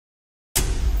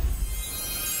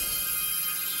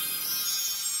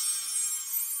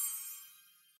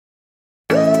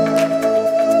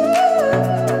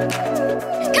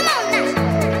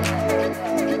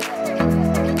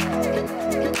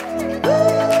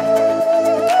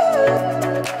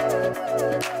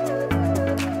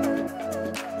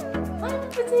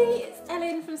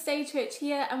Stagecoach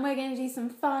here, and we're going to do some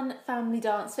fun family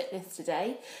dance fitness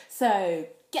today. So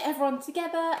get everyone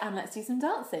together and let's do some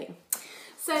dancing.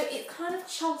 So it's kind of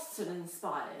Charleston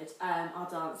inspired, our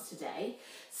dance today.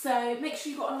 So make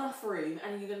sure you've got enough room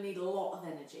and you're going to need a lot of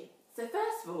energy. So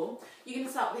first of all, you're going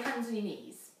to start with your hands on your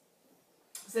knees.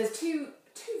 So there's two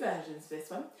versions for this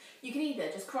one. You can either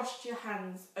just cross your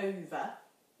hands over,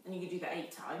 and you can do that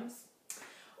 8 times.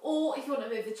 Or if you want a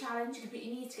bit of a challenge, you can put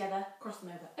your knees together, cross them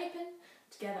over, open,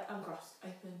 together, uncross,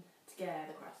 open,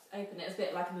 together, cross, open. It's a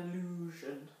bit like an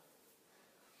illusion.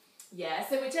 Yeah,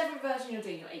 so whichever version you're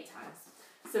doing, you're 8 times.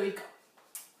 So we've got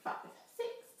 5, 6,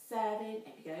 7,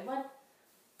 8 we go. 1,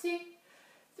 2,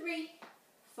 3,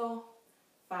 4,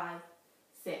 5,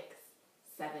 6,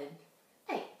 7,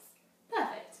 8.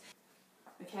 Perfect.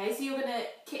 Okay, so you're going to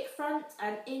kick front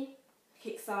and in,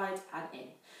 kick side and in.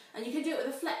 And you can do it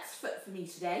with a flexed foot for me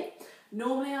today.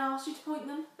 Normally I ask you to point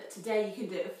them, but today you can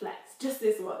do it with flex, just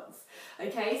this once.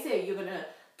 Okay, so you're going to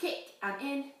kick and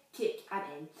in, kick and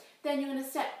in. Then you're going to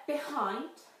step behind,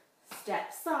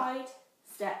 step side,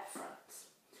 step front.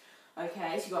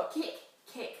 Okay, so you've got kick,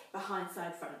 kick, behind,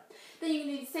 side, front. Then you can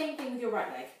do the same thing with your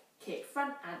right leg. Kick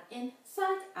front and in,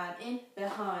 side and in,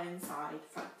 behind, side,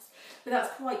 front. But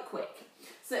that's quite quick.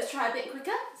 So let's try a bit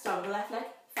quicker. Start with the left leg.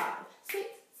 5, 6,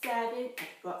 7, 8.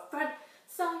 Got front,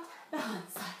 side, behind,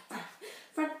 side, front.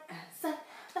 Front and side,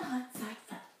 behind, side,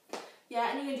 front.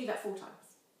 Yeah, and you're going to do that 4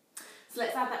 times. So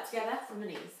let's add that together from the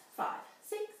knees. 5,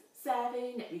 6, 7,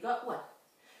 8. We got 1,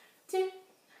 2,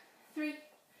 3,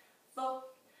 4,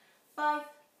 5,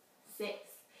 6,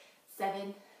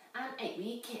 7, and 8. We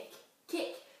need kick,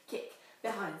 kick, kick,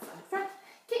 behind, side, front,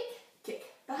 kick, kick,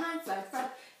 behind, side,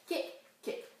 front, kick,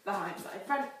 kick, behind, side,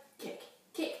 front, kick,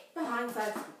 kick, behind,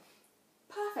 side, front.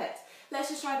 Perfect. Let's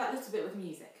just try that a little bit with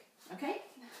music, okay?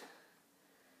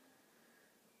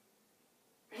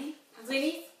 Ready? Hands on your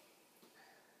knees.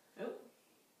 Oh.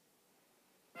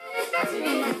 Hands on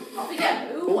your knees. Off we go.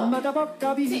 Come da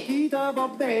bocca picchita va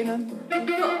bene.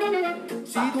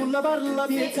 Se tu la parla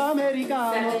piezza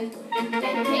americano.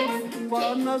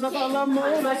 Quando si fa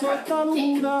l'amore sotto la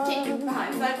luna.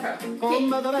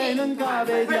 Come da bene in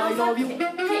cave di I love you.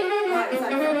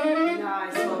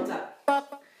 Nice, well done.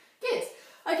 Good.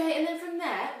 Okay, and then from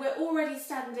there, we're already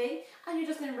standing, and you're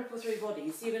just going to ripple through your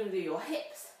body. So you're going to do your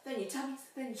hips, then your tummies,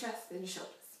 then your chest, then your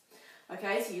shoulders.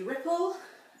 Okay, so you ripple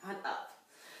and up.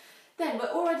 Then we're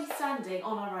already standing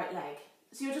on our right leg.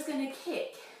 So you're just going to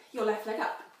kick your left leg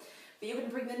up. But you're going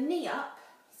to bring the knee up,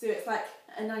 so it's like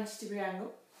a 90-degree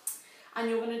angle. And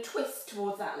you're going to twist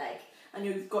towards that leg. And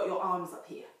you've got your arms up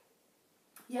here.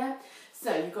 Yeah?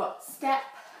 So you've got step,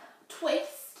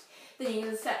 twist. Then you're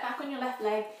going to step back on your left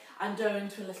leg and go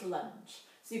into a little lunge.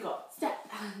 So you've got step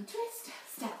and twist,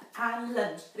 step and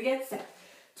lunge. But again, step,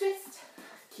 twist,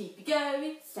 keep it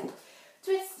going, step,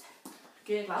 twist.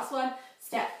 Good, last one,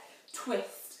 step,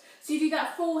 twist. So you do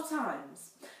that 4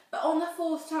 times. But on the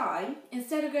 4th time,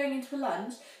 instead of going into a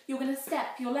lunge, you're going to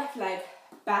step your left leg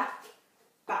back,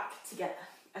 back together,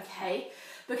 okay?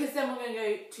 Because then we're going to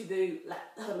go to the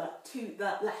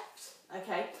left,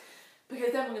 okay?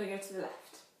 Because then we're going to go to the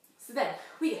left. So then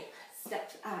we go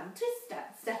step and twist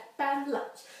and step and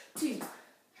lunge. 2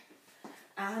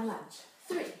 and lunge.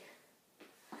 3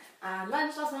 and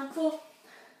lunge. Last one. 4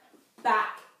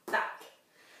 back, back.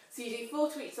 So you do 4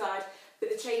 to each side, but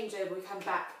the changeover we come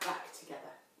back, back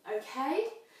together. Okay,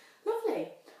 lovely.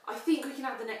 I think we can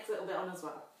add the next little bit on as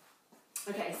well.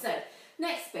 Okay, so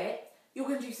next bit, you're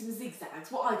going to do some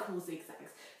zigzags, what I call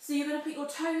zigzags. So you're going to put your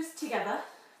toes together,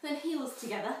 then heels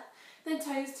together, then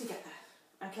toes together.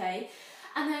 Okay,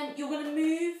 and then you're going to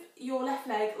move your left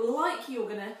leg like you're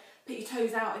going to put your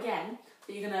toes out again,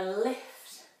 but you're going to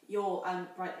lift your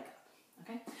right leg up.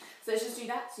 Okay, so let's just do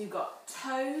that. So you've got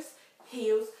toes,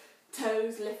 heels,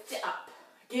 toes, lift it up.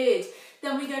 Good.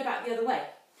 Then we go back the other way.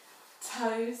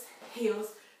 Toes,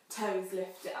 heels, toes,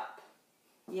 lift it up.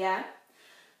 Yeah?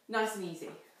 Nice and easy.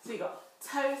 So you've got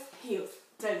toes, heels,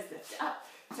 toes, lift it up.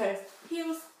 Toes,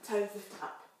 heels, toes, lift it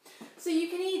up. So you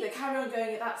can either carry on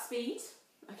going at that speed,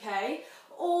 okay,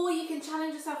 or you can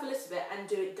challenge yourself a little bit and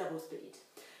do it double speed.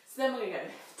 So then we're going to go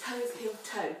toes, heel,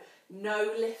 toe.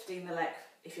 No lifting the leg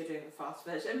if you're doing the fast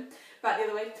version. Back the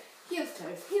other way. Heels,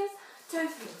 toes, heels,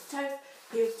 toes, heels, toes,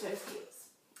 heels, toes, heels.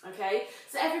 Okay,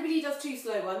 so everybody does 2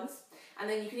 slow ones, and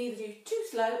then you can either do 2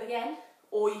 slow again,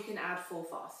 or you can add 4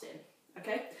 fast in.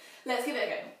 Okay, let's give it a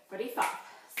go. Ready? 5,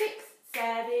 6,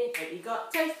 7, 8. You've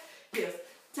got toes, heels,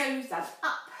 toes, and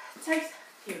up. Toes,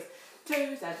 heels,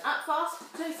 toes, and up fast.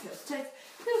 Toes, heels, toes,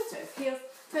 heels, toes, heels,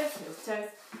 toes, heels, toes,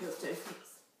 heels, toes,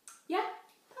 heels. Yeah?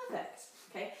 Perfect.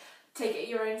 Okay, take it at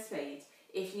your own speed.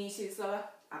 If you need to slower,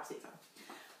 absolutely fine.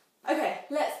 Okay,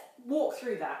 let's walk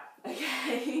through that.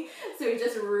 Okay, so we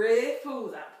just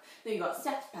ripples up. Then you've got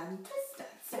step and twist,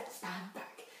 step and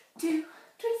back, 2,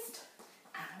 twist,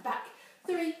 and back,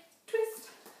 3, twist,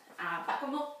 and back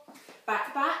one more.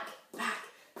 Back, back, back,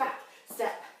 back,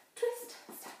 step, twist,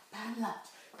 step and lunge,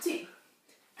 2,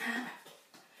 and back,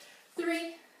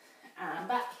 3, and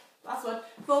back. Last one,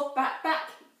 4, back, back,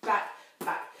 back,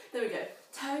 back. There we go.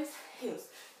 Toes, heels,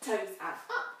 toes and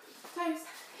up, toes,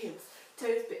 heels,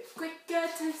 toes, bit quicker,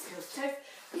 toes, heels, toes,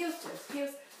 heels, toes,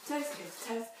 heels, toes, heels,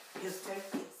 toes, heels, toes,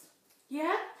 heels.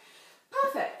 Yeah?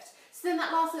 Perfect. So then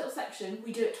that last little section,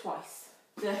 we do it twice.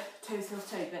 The toes, heels,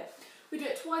 toe bit. We do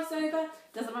it twice over.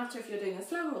 Doesn't matter if you're doing the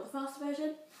slower or the faster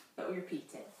version, but we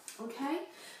repeat it. Okay?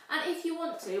 And if you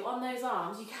want to, on those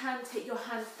arms, you can take your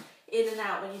hand in and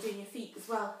out when you're doing your feet as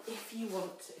well, if you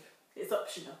want to. It's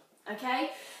optional. Okay?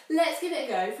 Let's give it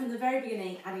a go from the very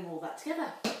beginning, adding all that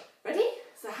together. Ready?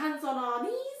 So hands on our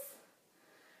knees.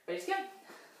 Ready to go?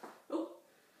 Oh.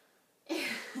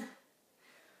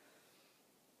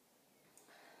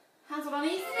 Hands on our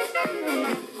knees.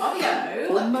 Off we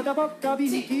go. Come da bocca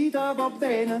picchita va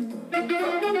bene.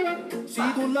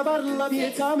 Si tu la parla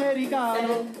piezza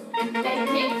americano.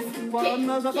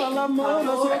 Quando si fa l'amore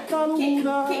sotto la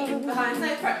luna.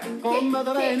 Come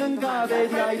da bene in cave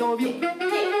di I love you.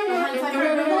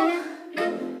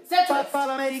 Papà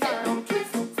l'americano.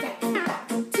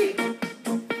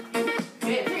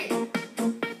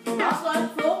 Last one,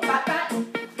 4, back, back.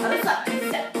 Other side,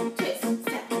 step, twist,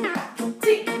 step, back,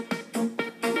 2,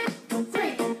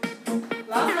 3.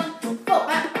 Last one, 4,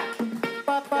 back, back.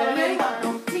 Papà l'americano.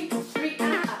 1, 2, 3,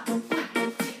 and up. 1,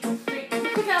 2, 3.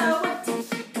 Quick go. 1, 2,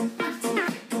 3. 1, 2, 3. 1, 2,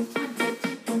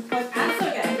 3. And so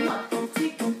again. 1, 2,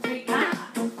 3, and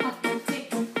up. 1, 2,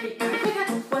 3, and quicker.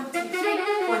 1, 2, 3.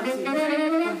 1, 2, 3.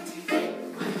 1, 2, 3.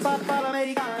 Papà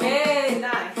l'americano. Yay,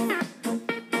 nice.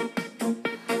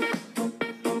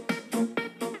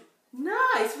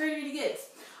 Nice, really, really good.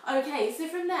 Okay, so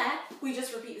from there, we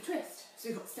just repeat the twist. So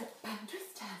we've got step and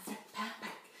twist, and step and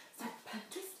back, step and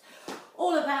twist.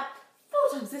 All of that,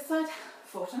 4 times this side,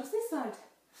 4 times this side.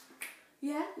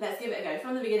 Yeah, let's give it a go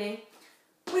from the beginning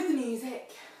with the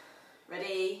music.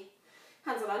 Ready?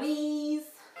 Hands on our knees.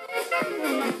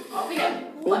 Off we go.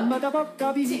 1, Come da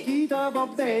bocca picchita va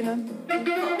bene.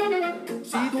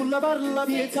 Si tu la parla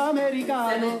piezza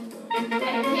americano.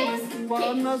 7,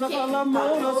 Quando si fa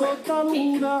l'amore sotto la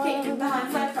luna. kick,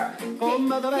 behind side front.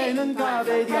 Come da bene in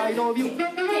cave di I love you.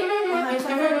 Behind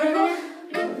side front.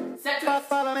 Step twist.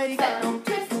 Papà l'americano.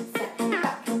 Step, twist, step,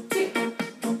 back, 2,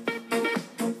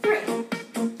 3.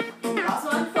 Last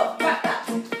one, 4, back, back.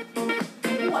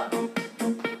 1,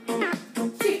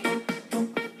 2,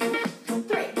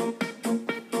 3.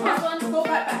 Last one, 4,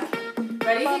 back, back.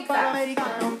 Ready, kick Papà back.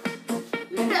 l'americano.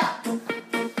 Lift it up.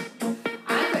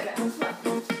 And quicker. 1,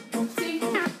 2,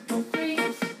 3,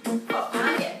 4.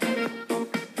 And again.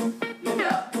 Lift it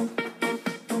up.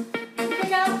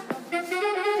 Kick out.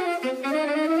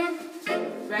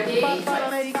 Ready, Papà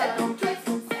l'americano. twist,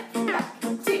 step, back,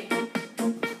 2,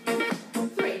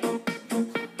 3.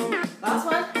 Last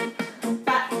one,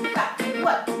 back, back,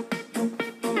 1,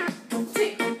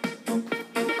 2,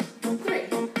 3.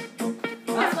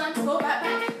 Last one, 4, back,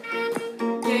 back.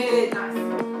 Good, nice.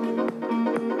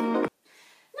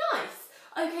 Nice.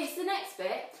 Okay, so the next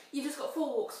bit, you've just got 4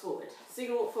 walks forward. So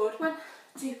you're gonna walk forward, 1,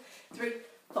 2, 3,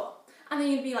 4. And then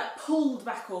you'd be like pulled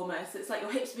back almost. It's like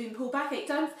your hips are being pulled back 8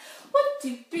 times. 1,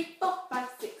 2, 3, 4, 5,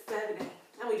 6, 7, 8.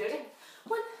 And we do it again.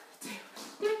 1, 2,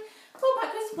 3, 4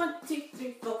 backwards. 1, 2,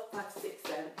 3, 4, 5, 6,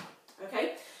 7.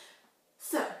 Okay?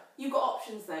 So, you've got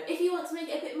options though. If you want to make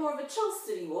it a bit more of a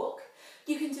Charleston walk,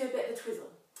 you can do a bit of a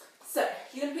twizzle. So,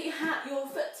 you're going to put your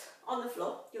foot on the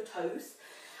floor, your toes.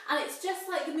 And it's just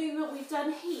like the movement we've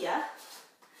done here,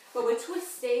 where we're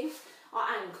twisting our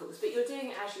ankles, but you're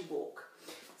doing it as you walk.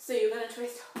 So you're going to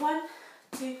twist 1,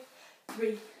 2,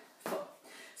 3, 4.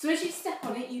 So as you step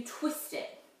on it, you twist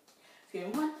it. So you're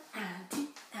going 1 and 2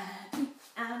 and 3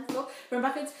 and 4. Run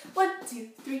backwards. 1, 2,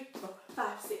 3, 4,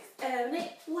 5, 6, 7,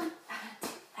 8. 1 and 2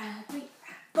 and 3 and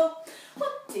 4. 1,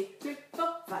 2, 3,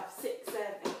 4, 5, 6, 7,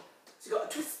 8. So you've got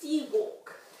a twisty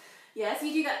walk. Yeah, so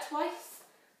you do that twice.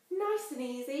 Nice and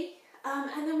easy.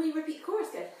 And then we repeat the chorus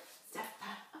again. Step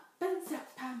up and step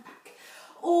and back.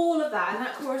 All of that, and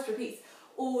that chorus repeats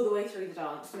all the way through the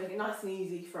dance to make it nice and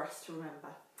easy for us to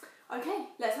remember. Okay,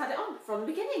 let's add it on from the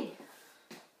beginning.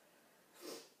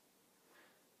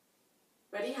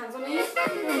 Ready, hands on knees.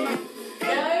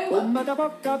 Go. Come da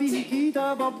bocca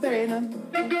picchita va bene.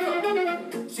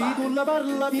 Si tu la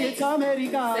parla piezza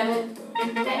americano. 7,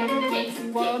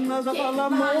 quando si fa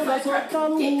l'amore sotto la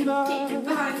luna,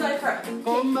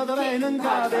 come da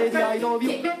venga vedi I love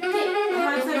you.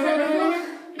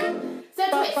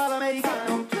 Papà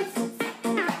l'americano.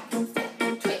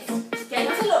 Again,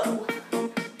 that's a low.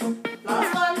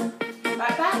 Last one.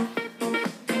 Right back.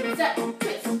 Step,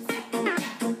 twist, step,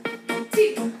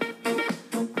 2,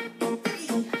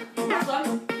 3. Last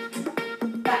one.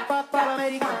 Back, Papà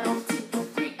l'americano. 1, 2,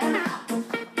 3, and up.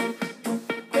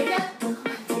 Quicker.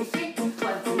 1, 2, 3.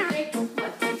 1, 2, 3.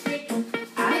 1, 2, 3.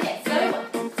 And again, slow. 1,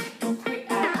 2, 3,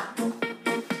 and up.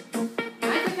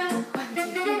 And quicker. 1, 2,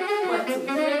 3. 1, 2,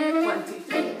 3. 1, 2,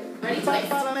 3. Ready, twist.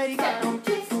 Papà l'americano.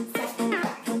 Twist, step,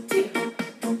 back, 2,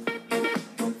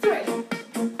 3.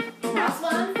 Last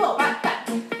one, 4, back, back.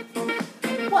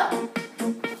 1,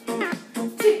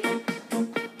 2,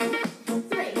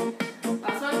 3.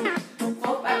 Last one,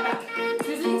 4, back, back.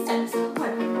 Twizzling steps.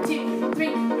 1, 2,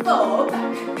 3, 4.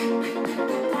 Back,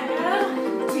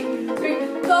 2, 3,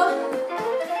 4.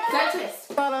 Step twist.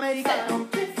 Papà l'americano.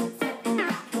 Twist, step,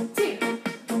 back, 2,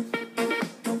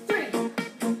 3.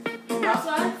 Last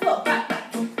one, 4, back,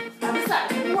 back. Other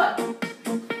side. 1,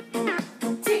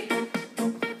 2,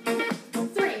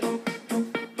 3.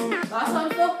 Last one,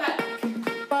 4, back.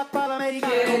 Papà l'americano.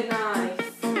 Good, nice.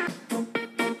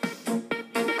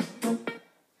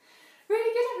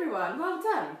 Really good, everyone. Well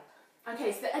done.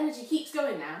 Okay, so the energy keeps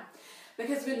going now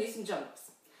because we're going to do some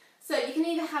jumps. So you can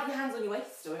either have your hands on your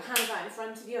waist or your hands out in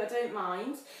front of you, I don't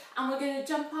mind. And we're going to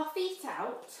jump our feet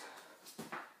out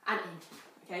and in,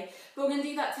 okay? But we're going to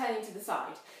do that turning to the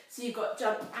side. So you've got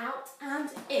jump out and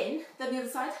in, then the other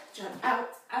side, jump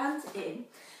out and in.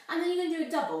 And then you're going to do a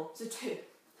double, so 2.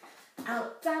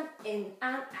 Out and in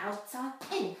and out and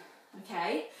in,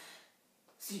 okay?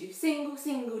 So you do single,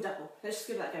 single, double. Let's just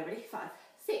give that a go, ready? 5,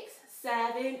 6,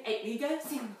 7, 8, we go,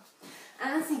 single,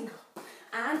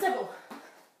 and double.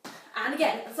 And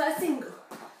again, so single,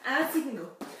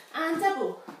 and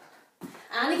double.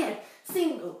 And again,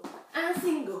 single,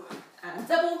 and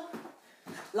double.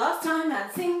 Last time,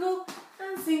 and single,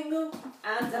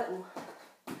 and double.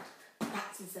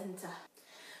 Back to the centre.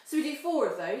 So we do 4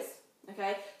 of those,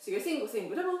 okay? So you go single,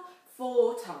 single, double,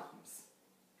 4 times.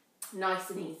 Nice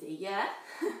and easy, yeah?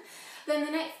 Then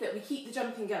the next bit, we keep the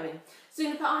jumping going. So we're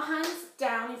going to put our hands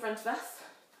down in front of us,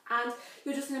 and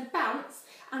you're just going to bounce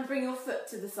and bring your foot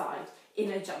to the side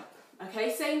in a jump. Okay,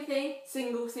 same thing,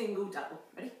 single, single, double.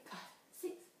 Ready? 5,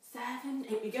 6, 7,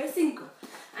 8, we go single,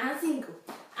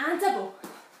 and double.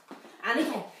 And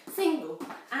again, single,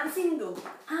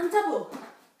 and double.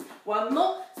 One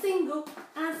more, single,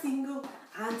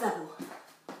 and double.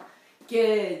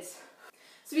 Good.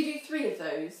 So we do 3 of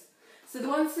those. So the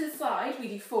ones to the side, we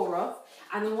do 4 of,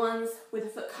 and the ones with the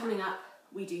foot coming up,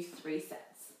 we do 3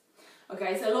 sets.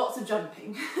 Okay, so lots of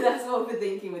jumping. That's what we're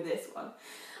thinking with this one.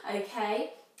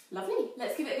 Okay, lovely.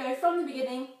 Let's give it a go from the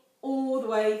beginning all the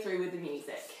way through with the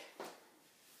music.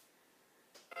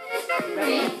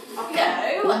 Ready? Off we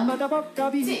go. Come da poca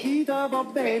visita va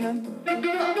bene,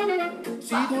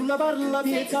 se tu la parla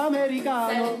piezza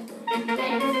americano,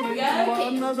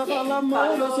 quando si fa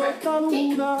l'amore sotto la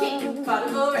luna,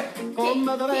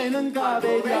 come da venga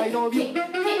vedi I love you.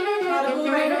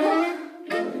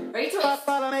 Ready, twist.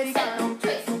 Papà l'americano.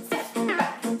 Twist, step,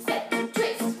 back, step,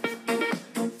 twist.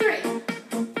 3.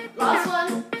 Last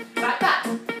one. Back, back.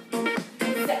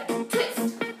 Step, twist.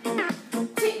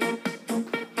 2,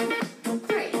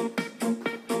 3.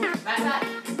 Back, back.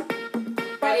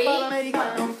 Ready? Papà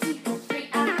l'americano. 1, 2, 3,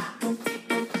 and up.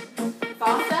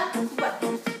 Faster. 1,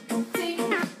 2,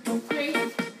 3,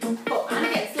 4. And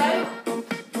again, slow.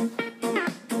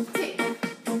 2.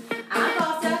 And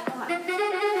faster. 1,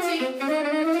 2,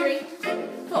 3,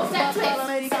 4. Step, twist. Papà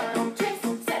l'americano. Twist,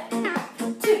 step, back,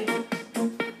 2,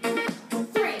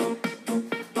 3.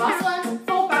 Last one,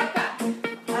 4, back, back.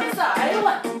 Other side,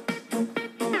 1,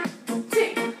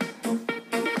 2,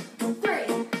 3.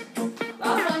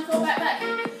 Last one, 4, back, back.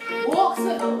 Walk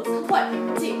circles,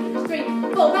 1, 2, 3,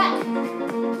 4, back.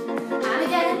 And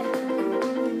again,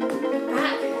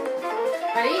 back.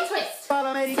 Ready, twist. Papà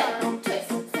l'americano. Step, twist,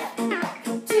 step, back,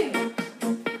 2.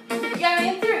 Keep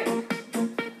going through.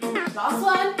 Last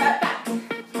one, back, back.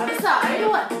 Other side,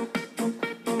 1,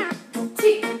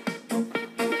 2,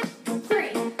 3,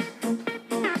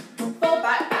 4,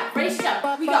 back, back. Ready to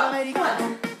jump. We got 1,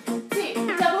 2,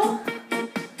 double.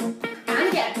 And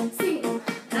again, single,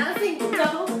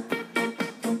 double.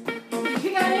 Keep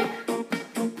it going.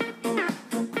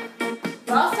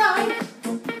 Last time.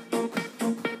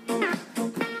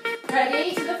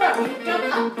 Ready to the front. We jump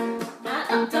up and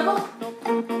up, double.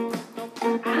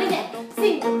 And again,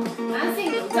 single,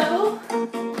 double.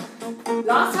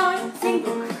 Last time,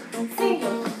 single,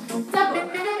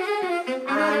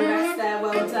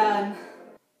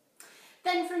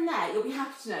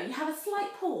 to know, you have a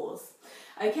slight pause.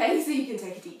 Okay, so you can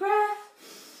take a deep breath.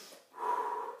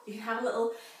 You can have a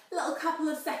little couple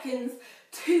of seconds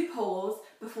to pause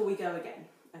before we go again.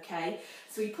 Okay,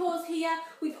 so we pause here.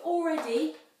 We've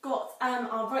already got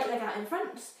our right leg out in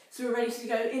front, so we're ready to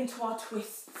go into our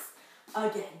twists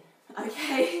again.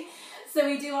 Okay, so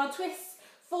we do our twists,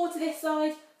 4 to this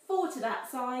side, 4 to that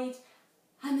side,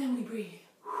 and then we breathe.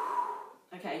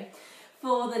 Okay,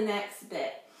 for the next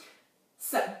bit.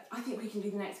 So, I think we can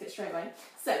do the next bit straight away.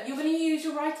 So, you're going to use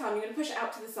your right arm, you're going to push it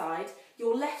out to the side,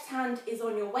 your left hand is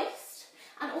on your waist,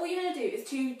 and all you're going to do is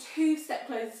two step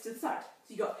closes to the side.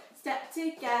 So you've got step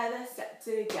together,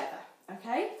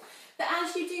 okay? But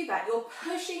as you do that, you're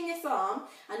pushing this arm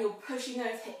and you're pushing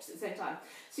those hips at the same time.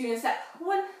 So you're going to step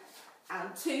 1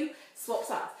 and 2, swap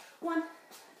sides. 1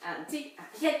 and 2, and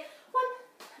again,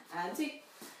 1 and 2,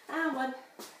 and 1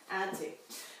 and 2.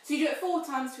 So you do it 4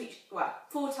 times to each,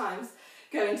 4 times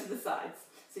going to the sides.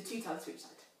 So 2 times to each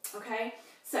side, okay?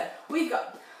 So we've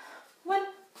got 1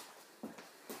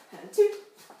 and 2,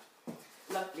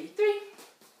 lovely, 3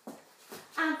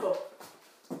 and 4.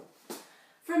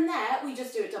 From there, we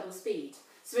just do it double speed.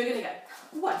 So we're going to go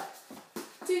 1,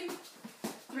 2,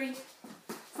 3,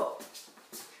 4.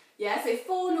 Yeah, so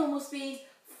 4 normal speed,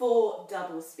 4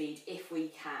 double speed if we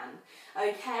can.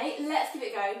 Okay, let's give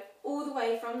it a go all the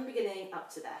way from the beginning up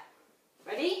to there.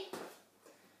 Ready?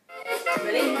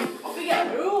 Ready? Off we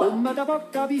go. Come da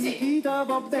poca visita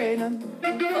va bene.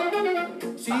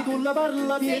 Si tu la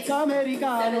parla piezza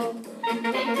americano.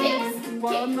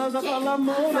 Quando si fa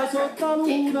l'amore sotto la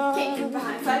luna.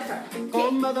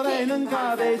 Come da bene in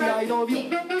cave di I love you.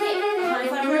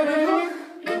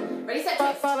 Ready, set,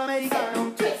 twist. Papa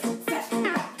l'americano. Twist, set,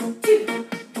 back, 2,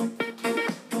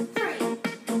 3.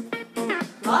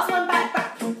 Last one, back,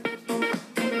 back.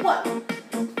 1,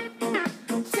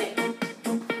 2,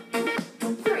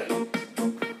 3,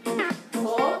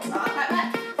 4. Back, back.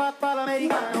 Papa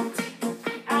l'americano.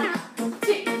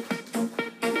 2.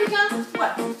 We go.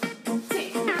 1,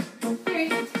 2, 3,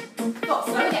 4.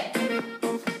 Slow again.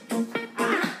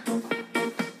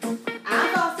 And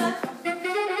faster. 2,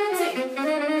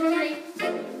 3,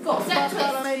 4. Step twist.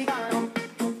 Papa l'americano.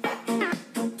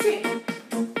 2,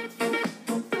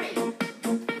 3.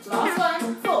 Last one.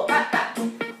 4. Back, back.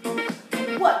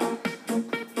 1,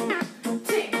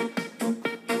 2,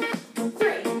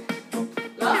 3.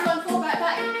 Last one. 4. Back,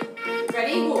 back.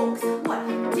 Ready? Walks.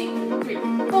 1, 2, 3,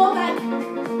 4. Back.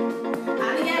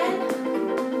 And again.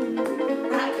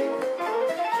 Back.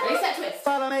 Ready? Set, twist.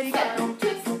 Papa l'americano.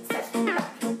 Step, twist, step, back.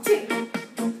 2,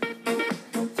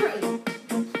 3,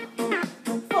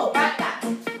 4. Back, back.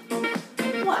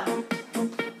 1,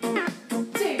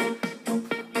 2,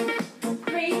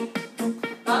 3.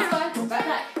 Last one. Back,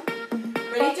 back.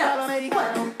 Ready? Jump.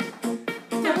 1.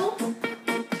 Double.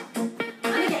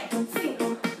 And again.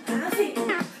 Single. And single.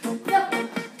 Double.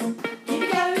 Keep it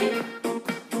going.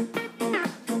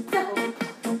 Double.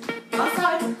 Last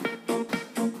time.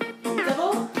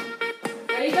 Double.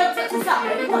 Ready? Jumps up to side.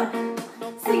 Ready? 1.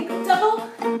 Single. Double.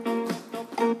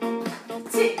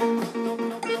 2.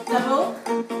 Double.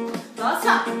 Last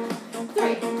time.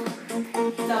 3.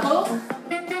 Double.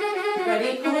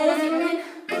 Ready? Pause. Deep in.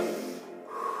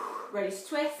 Ready to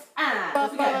twist. And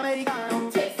off we Papa go. l'americano.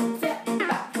 Twist, step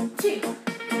back, 2,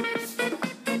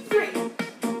 3.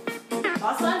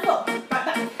 Last one, 4. Back,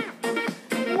 back.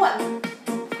 1,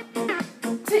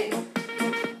 2,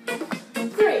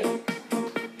 3.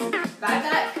 Back,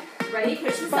 back. Ready,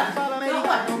 push the side. Papa Go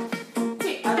l'americano. 1, 2,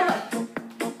 other way.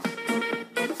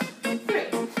 3,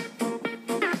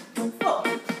 4.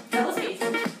 Double speed.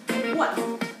 1,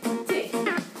 2,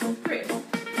 3,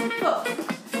 4.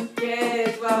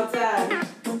 Good, well done.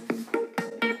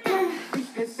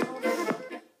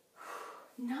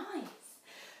 Nice.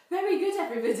 Very good,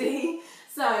 everybody.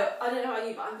 So, I don't know about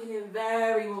you, but I'm feeling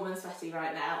very warm and sweaty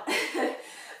right now.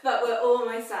 But we're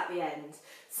almost at the end.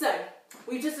 So,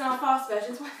 we've just done our fast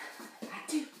versions. 1, and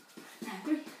 2, and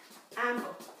 3, and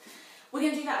 4. We're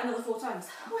going to do that another 4 times.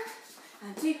 1,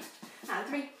 and 2, and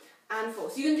 3, and 4.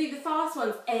 So you're going to do the fast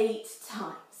ones 8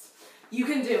 times. You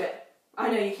can do it. I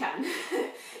know you can.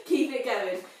 Keep it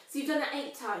going. So you've done that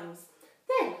 8 times.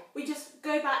 Then we just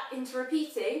go back into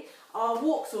repeating our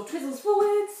walks or twizzles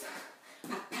forwards.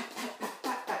 Back, back, back, back,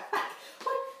 back, back, back.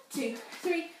 1, 2,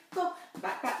 3, 4.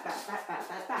 Back, back, back, back, back,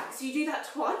 back, back. So you do that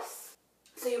twice.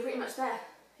 So you're pretty much there.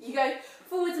 You go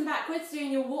forwards and backwards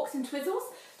doing your walks and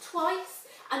twizzles twice,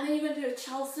 and then you're going to do a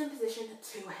Charleston position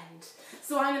to end.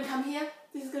 So I'm going to come here.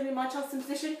 This is going to be my Charleston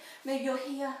position. Maybe you're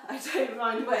here. I don't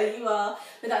mind where you are,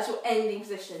 but that's your ending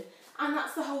position. And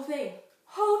that's the whole thing.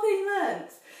 Whole thing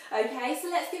learnt. Okay, so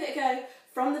let's give it a go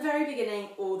from the very beginning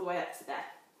all the way up to there.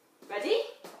 Ready?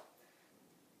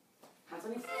 Hands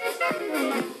on your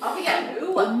off we go.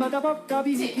 1, 2,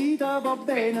 3, 4,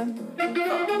 5,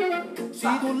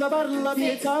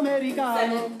 6, 7, 8,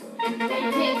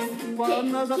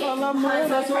 Quando si fa l'amore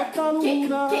sotto la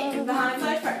luna,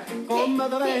 come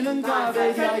da venga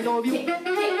vedi I love you.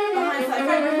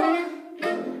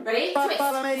 Ready? Twist,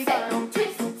 step,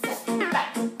 twist, step,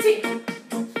 back, 2.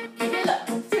 Keep it low,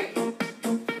 3.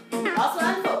 Last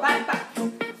one, 4, back, back.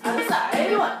 Other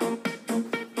side, 1,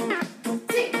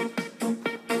 2,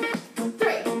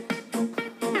 3,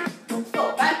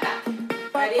 4, back, back.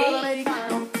 Ready?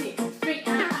 1, 2, 3,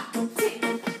 and up, 2.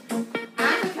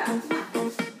 And we count. 1,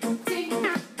 2,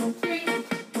 3,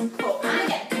 4, and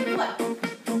again. 1,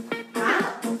 and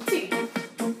up, 2.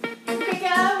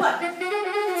 Quicker, 1,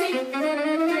 2,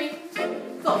 3,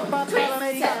 4.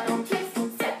 Twist,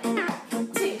 step, back,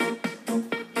 2,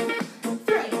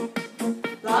 3.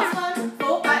 Last one,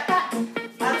 4, back, back.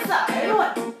 Other side,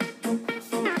 1,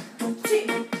 2,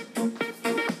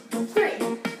 3.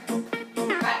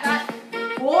 Back, back.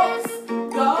 Walks,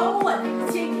 go,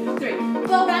 1, 2, 3.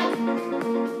 Go back.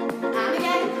 And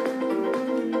again.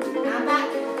 And back.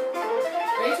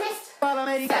 Ready, twist.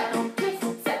 Step, twist,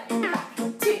 step, back,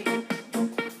 2.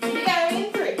 Keep it going,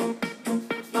 3.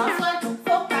 Last one,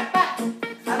 4, back, back.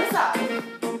 Other side.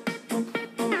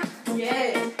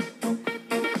 Good.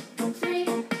 3.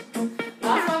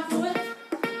 Last one, forward.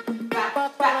 Back,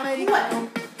 back. 1,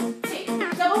 2,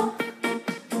 double.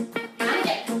 And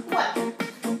again. 1,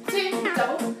 2,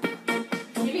 double.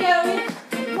 Keep it going.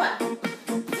 1,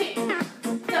 2,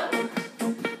 double.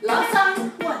 Last time.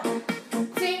 1,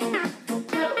 2,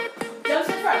 double. Jump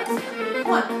to the front.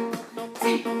 1,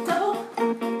 2, double.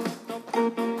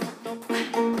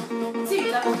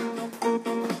 2, double.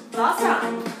 Last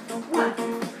time. 1,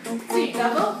 2,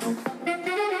 double.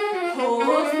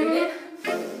 Pause, breathe in.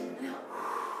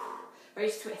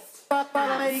 Ready to twist.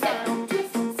 And step,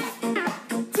 twist, step, back,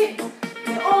 2.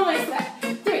 You're almost there.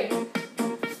 3,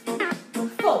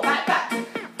 4, back, back.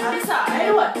 Other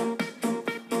side. 1,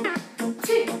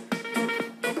 2,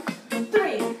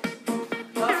 3.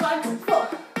 Last one, 4.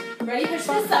 Ready, push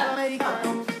to the side.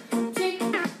 1, 2,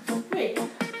 3,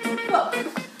 4.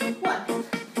 1,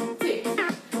 2,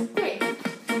 3,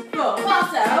 4.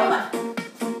 Faster. 1,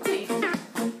 2,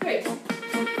 3,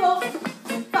 4,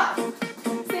 5,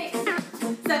 6,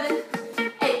 7,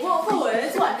 8. Walk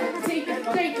forwards. 1, 2,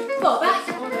 3, 4. Back.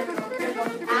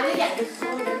 And again.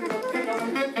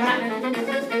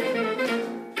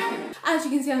 As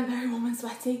you can see, I'm very warm and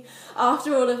sweaty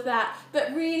after all of that,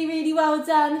 but really, really well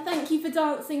done. Thank you for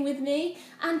dancing with me,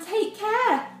 and take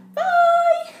care.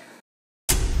 Bye.